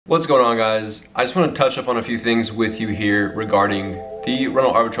What's going on, guys? I just want to touch up on a few things with you here regarding the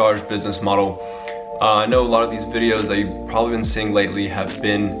rental arbitrage business model. I know a lot of these videos that you've probably been seeing lately have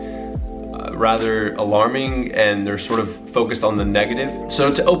been rather alarming, and they're sort of focused on the negative.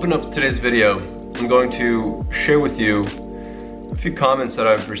 So to open up today's video, I'm going to share with you a few comments that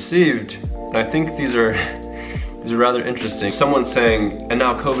I've received, and I think these are rather interesting. Someone saying, "And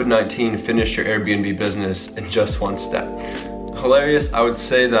now COVID-19 finished your Airbnb business in just one step." Hilarious. I would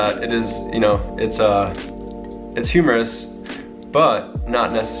say that it is, it's humorous, but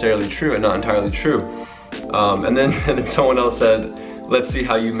not necessarily true and not entirely true. And then someone else said, "Let's see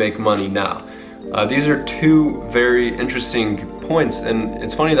how you make money now." These are two very interesting points, and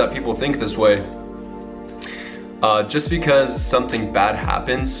it's funny that people think this way. Just because something bad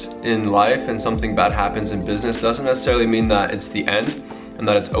happens in life and something bad happens in business doesn't necessarily mean that it's the end and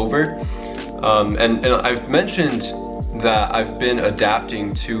that it's over. And I've mentioned that I've been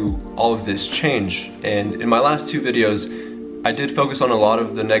adapting to all of this change, and in my last two videos I did focus on a lot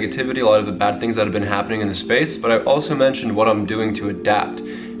of the negativity, a lot of the bad things that have been happening in the space, but I also mentioned what I'm doing to adapt.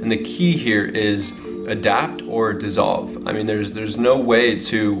 And the key here is adapt or dissolve. I mean, there's no way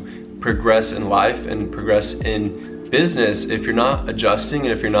to progress in life and progress in business if you're not adjusting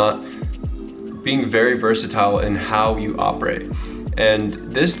and if you're not being very versatile in how you operate. And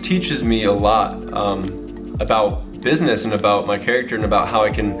this teaches me a lot about business and about my character and about how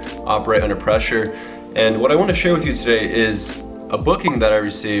I can operate under pressure. And what I want to share with you today is a booking that I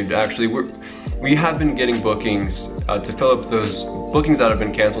received. Actually, we have been getting bookings to fill up those bookings that have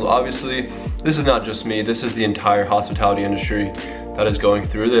been canceled. Obviously, this is not just me, this is the entire hospitality industry that is going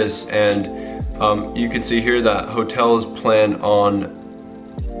through this. And you can see here that hotels plan on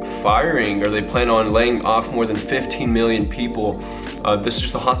firing, or they plan on laying off more than 15 million people. This is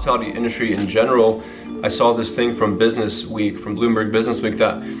just the hospitality industry in general. I saw this thing from Business Week, from Bloomberg Business Week,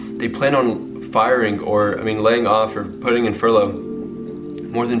 that they plan on firing, or laying off or putting in furlough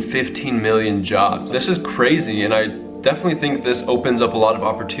more than 15 million jobs. This is crazy, and I definitely think this opens up a lot of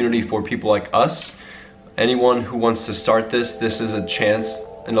opportunity for people like us. Anyone who wants to start this is a chance,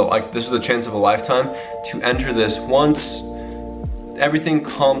 and this is the chance of a lifetime to enter this once everything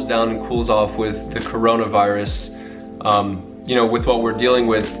calms down and cools off with the coronavirus. With what we're dealing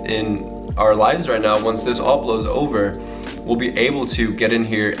with in our lives right now. Once this all blows over, we'll be able to get in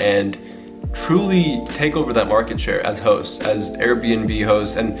here and truly take over that market share as hosts, as Airbnb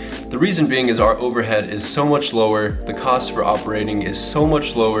hosts. And the reason being is our overhead is so much lower, the cost for operating is so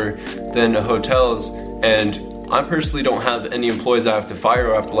much lower than a hotel's, and I personally don't have any employees I have to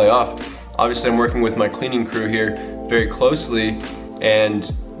fire or have to lay off. Obviously, I'm working with my cleaning crew here very closely,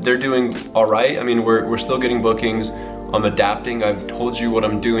 and they're doing all right. I mean, we're still getting bookings. I'm adapting. I've told you what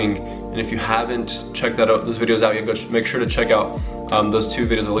I'm doing, and if you haven't checked those videos out, you go make sure to check out those two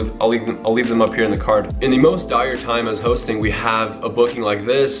videos. I'll leave them up here in the card. In the most dire time as hosting, we have a booking like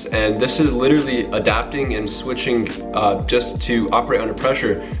this, and this is literally adapting and switching just to operate under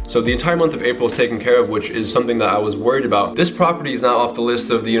pressure. So the entire month of April is taken care of, which is something that I was worried about. This property is not off the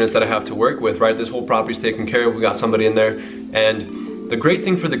list of the units that I have to work with, right? This whole property is taken care of. We got somebody in there, and the great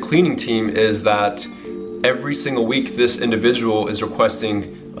thing for the cleaning team is that every single week this individual is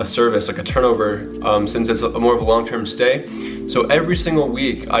requesting a service, like a turnover, since it's more of a long-term stay. So every single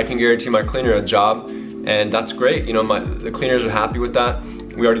week I can guarantee my cleaner a job, and that's great. The cleaners are happy with that.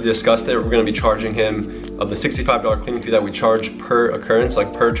 We already discussed it. We're going to be charging him the $65 cleaning fee that we charge per occurrence,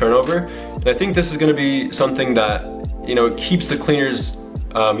 like per turnover. And I think this is going to be something that keeps the cleaners,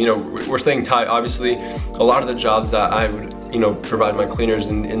 we're staying tight. Obviously, a lot of the jobs that I would provide my cleaners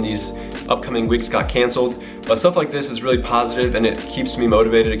in these upcoming weeks got canceled, but stuff like this is really positive, and it keeps me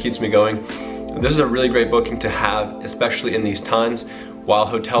motivated, it keeps me going. This is a really great booking to have, especially in these times while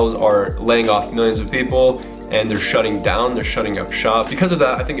hotels are laying off millions of people and they're shutting down, they're shutting up shop. Because of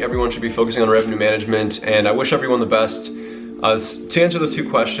that, I think everyone should be focusing on revenue management, and I wish everyone the best. To answer those two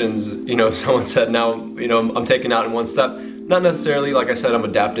questions, someone said, now I'm taking out in one step. Not necessarily. Like I said, I'm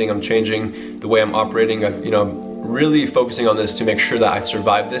adapting, I'm changing the way I'm operating. I'm really focusing on this to make sure that I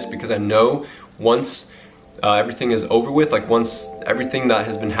survive this, because I know once everything is over with, like once everything that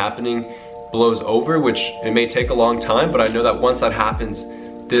has been happening blows over, which it may take a long time, but I know that once that happens,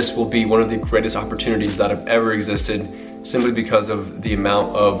 this will be one of the greatest opportunities that have ever existed, simply because of the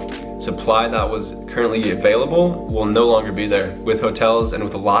amount of supply that was currently available will no longer be there with hotels and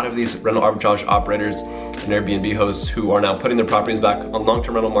with a lot of these rental arbitrage operators and Airbnb hosts who are now putting their properties back on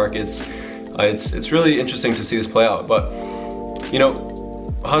long-term rental markets. It's really interesting to see this play out, but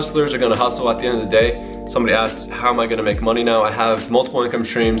hustlers are gonna hustle at the end of the day. Somebody asks, how am I gonna make money now? I have multiple income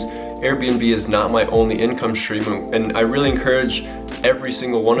streams, Airbnb is not my only income stream, and I really encourage every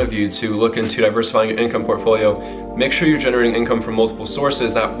single one of you to look into diversifying your income portfolio. Make sure you're generating income from multiple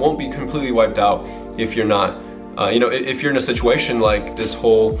sources that won't be completely wiped out if you're not, if you're in a situation like this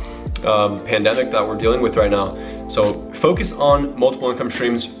whole pandemic that we're dealing with right now. So focus on multiple income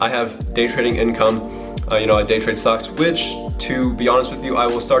streams. I have day trading income. I day trade stocks, which, to be honest with you, I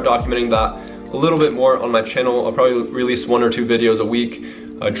will start documenting that a little bit more on my channel. I'll probably release 1 or 2 videos a week,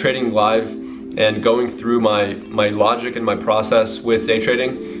 trading live and going through my logic and my process with day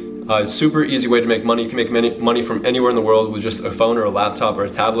trading. Super easy way to make money. You can make money from anywhere in the world with just a phone or a laptop or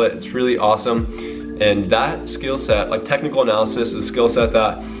a tablet. It's really awesome. And that skill set, like technical analysis, is a skill set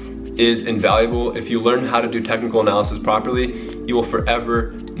that is invaluable. If you learn how to do technical analysis properly, you will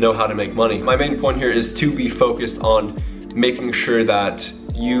forever know how to make money. My main point here is to be focused on making sure that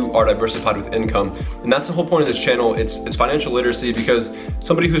you are diversified with income. And that's the whole point of this channel. It's financial literacy, because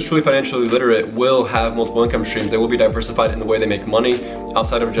somebody who's truly financially literate will have multiple income streams. They will be diversified in the way they make money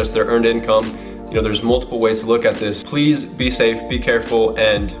outside of just their earned income. There's multiple ways to look at this. Please be safe, be careful,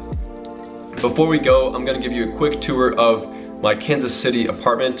 and before we go, I'm gonna give you a quick tour of my Kansas City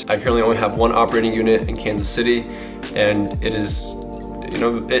apartment. I currently only have 1 operating unit in Kansas City, and it is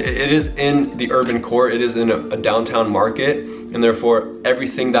it is in the urban core. It is in a downtown market, and therefore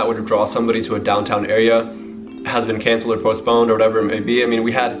everything that would draw somebody to a downtown area has been canceled or postponed or whatever it may be. I mean,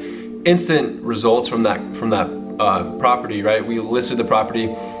 we had instant results from that property, right? We listed the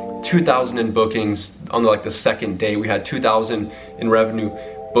property, 2,000 in bookings on like the second day. We had 2,000 in revenue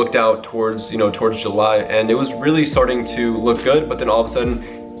booked out towards July, and it was really starting to look good. But then all of a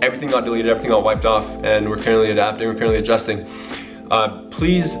sudden, everything got deleted, everything got wiped off, and we're currently adapting, we're currently adjusting.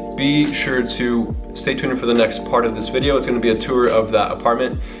 Please be sure to stay tuned for the next part of this video. It's going to be a tour of that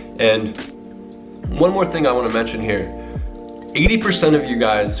apartment. And one more thing I want to mention here: 80% of you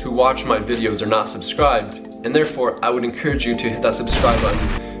guys who watch my videos are not subscribed, and therefore I would encourage you to hit that subscribe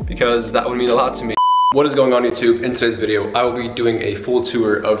button, because that would mean a lot to me. What is going on, YouTube? In today's video, I will be doing a full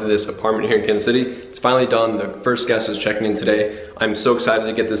tour of this apartment here in Kansas City. It's finally done. The first guest is checking in today. I'm so excited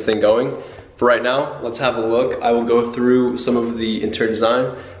to get this thing going. For right now, let's have a look. I will go through some of the interior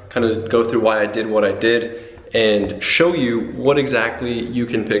design, kind of go through why I did what I did, and show you what exactly you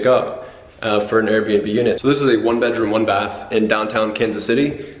can pick up for an Airbnb unit. So this is a 1-bedroom, 1-bath in downtown Kansas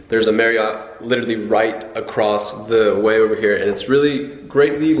City. There's a Marriott literally right across the way over here, and it's really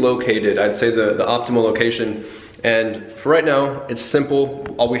greatly located. I'd say the optimal location. And for right now, it's simple.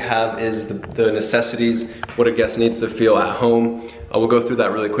 All we have is the necessities, what a guest needs to feel at home. We'll go through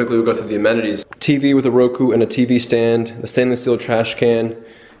that really quickly. We'll go through the amenities. TV with a Roku and a TV stand, the stainless steel trash can,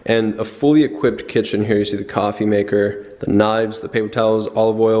 and a fully equipped kitchen here. You see the coffee maker, the knives, the paper towels,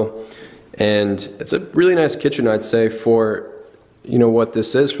 olive oil. And it's a really nice kitchen, I'd say, for what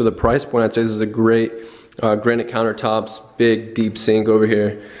this is. For the price point, I'd say this is a great granite countertops, big deep sink over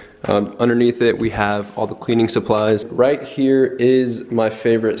here. Underneath it, we have all the cleaning supplies. Right here is my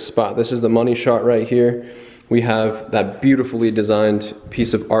favorite spot. This is the money shot right here. We have that beautifully designed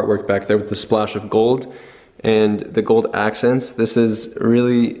piece of artwork back there with the splash of gold and the gold accents. This is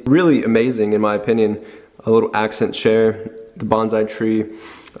really, really amazing in my opinion. A little accent chair, the bonsai tree.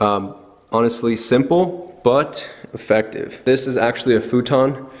 Honestly, simple, but effective. This is actually a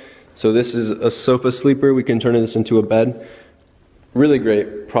futon. So this is a sofa sleeper. We can turn this into a bed. Really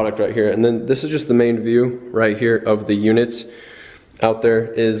great product right here. And then this is just the main view right here of the units. Out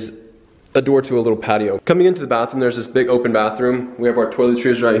there is a door to a little patio. Coming into the bathroom, there's this big open bathroom. We have our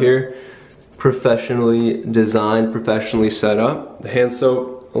toiletries right here. Professionally designed, professionally set up. The hand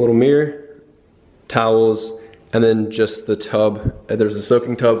soap, a little mirror, towels, and then just the tub. There's a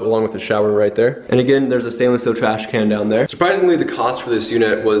soaking tub along with the shower right there. And again, there's a stainless steel trash can down there. Surprisingly, the cost for this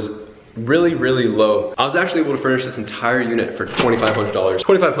unit was really, really low. I was actually able to furnish this entire unit for $2,500.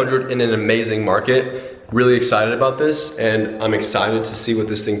 $2,500 in an amazing market. Really excited about this, and I'm excited to see what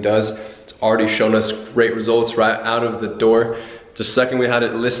this thing does. It's already shown us great results right out of the door. Just the second we had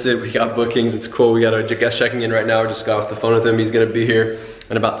it listed, we got bookings. It's cool. We got a guest checking in right now. I just got off the phone with him. He's gonna be here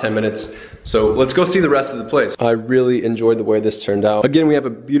in about 10 minutes. So let's go see the rest of the place. I really enjoyed the way this turned out. Again, we have a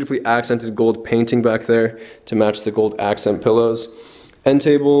beautifully accented gold painting back there to match the gold accent pillows. End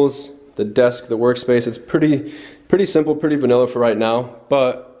tables, the desk, the workspace. It's pretty simple, pretty vanilla for right now,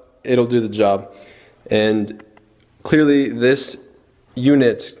 but it'll do the job. And clearly this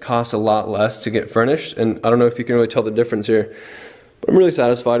unit costs a lot less to get furnished, and I don't know if you can really tell the difference here, but I'm really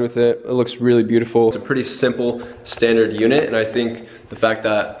satisfied with it. It looks really beautiful. It's a pretty simple standard unit, and I think the fact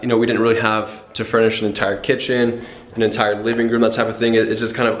that we didn't really have to furnish an entire kitchen, an entire living room, that type of thing, it's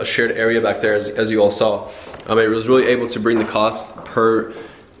just kind of a shared area back there, as you all saw. It was really able to bring the cost per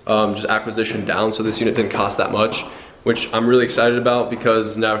just acquisition down, so this unit didn't cost that much, which I'm really excited about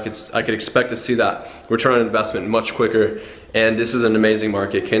because now I could expect to see that return on investment much quicker. And this is an amazing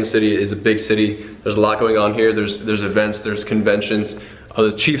market. Kansas City is a big city. There's a lot going on here. There's events, there's conventions.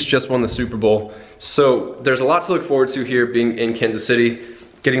 The Chiefs just won the Super Bowl. So there's a lot to look forward to here being in Kansas City,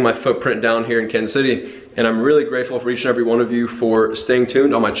 getting my footprint down here in Kansas City. And I'm really grateful for each and every one of you for staying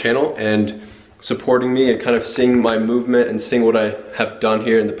tuned on my channel and supporting me and kind of seeing my movement and seeing what I have done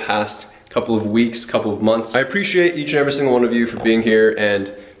here in the past couple of weeks, couple of months. I appreciate each and every single one of you for being here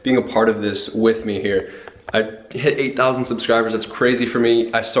and being a part of this with me here. I've hit 8,000 subscribers. That's crazy for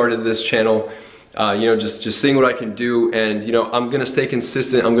me. I started this channel, you know, just seeing what I can do, and you know, I'm gonna stay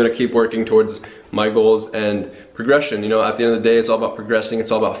consistent. I'm gonna keep working towards my goals and progression. You know, at the end of the day, it's all about progressing.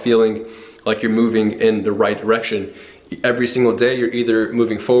 It's all about feeling like you're moving in the right direction. Every single day, you're either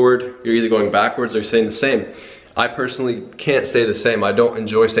moving forward, you're either going backwards, or you're staying the same. I personally can't stay the same. I don't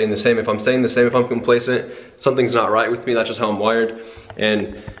enjoy staying the same. If I'm staying the same, if I'm complacent, something's not right with me. That's just how I'm wired.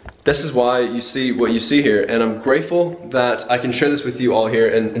 And this is why you see what you see here. And I'm grateful that I can share this with you all here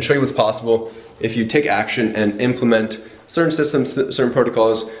and show you what's possible if you take action and implement certain systems, certain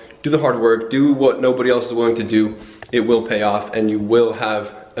protocols, do the hard work, do what nobody else is willing to do. It will pay off and you will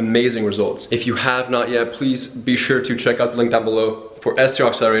have amazing results. If you have not yet, please be sure to check out the link down below for STR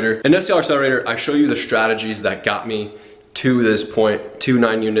Accelerator. In STR Accelerator, I show you the strategies that got me to this point, to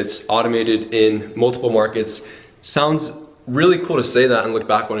 9 units, automated in multiple markets. Sounds really cool to say that and look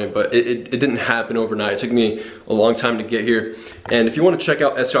back on it, but it didn't happen overnight. It took me a long time to get here. And if you want to check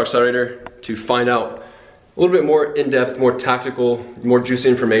out STR Accelerator to find out a little bit more in-depth, more tactical, more juicy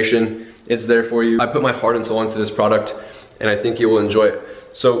information, it's there for you. I put my heart and soul into this product and I think you will enjoy it.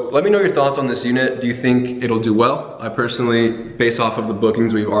 So let me know your thoughts on this unit. Do you think it'll do well? I personally, based off of the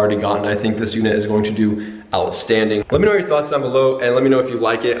bookings we've already gotten, I think this unit is going to do outstanding. Let me know your thoughts down below and let me know if you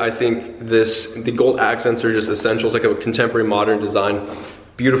like it. I think the gold accents are just essential. It's like a contemporary modern design.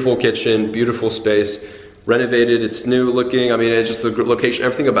 Beautiful kitchen, beautiful space, renovated, it's new looking. I mean, it's just the location,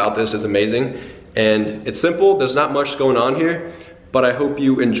 everything about this is amazing. And it's simple, there's not much going on here, but I hope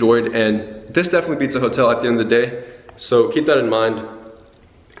you enjoyed, and this definitely beats a hotel at the end of the day. So keep that in mind.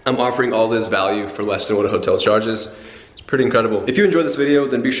 I'm offering all this value for less than what a hotel charges. It's pretty incredible. If you enjoyed this video,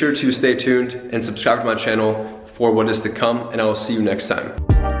 then be sure to stay tuned and subscribe to my channel for what is to come, and I will see you next time.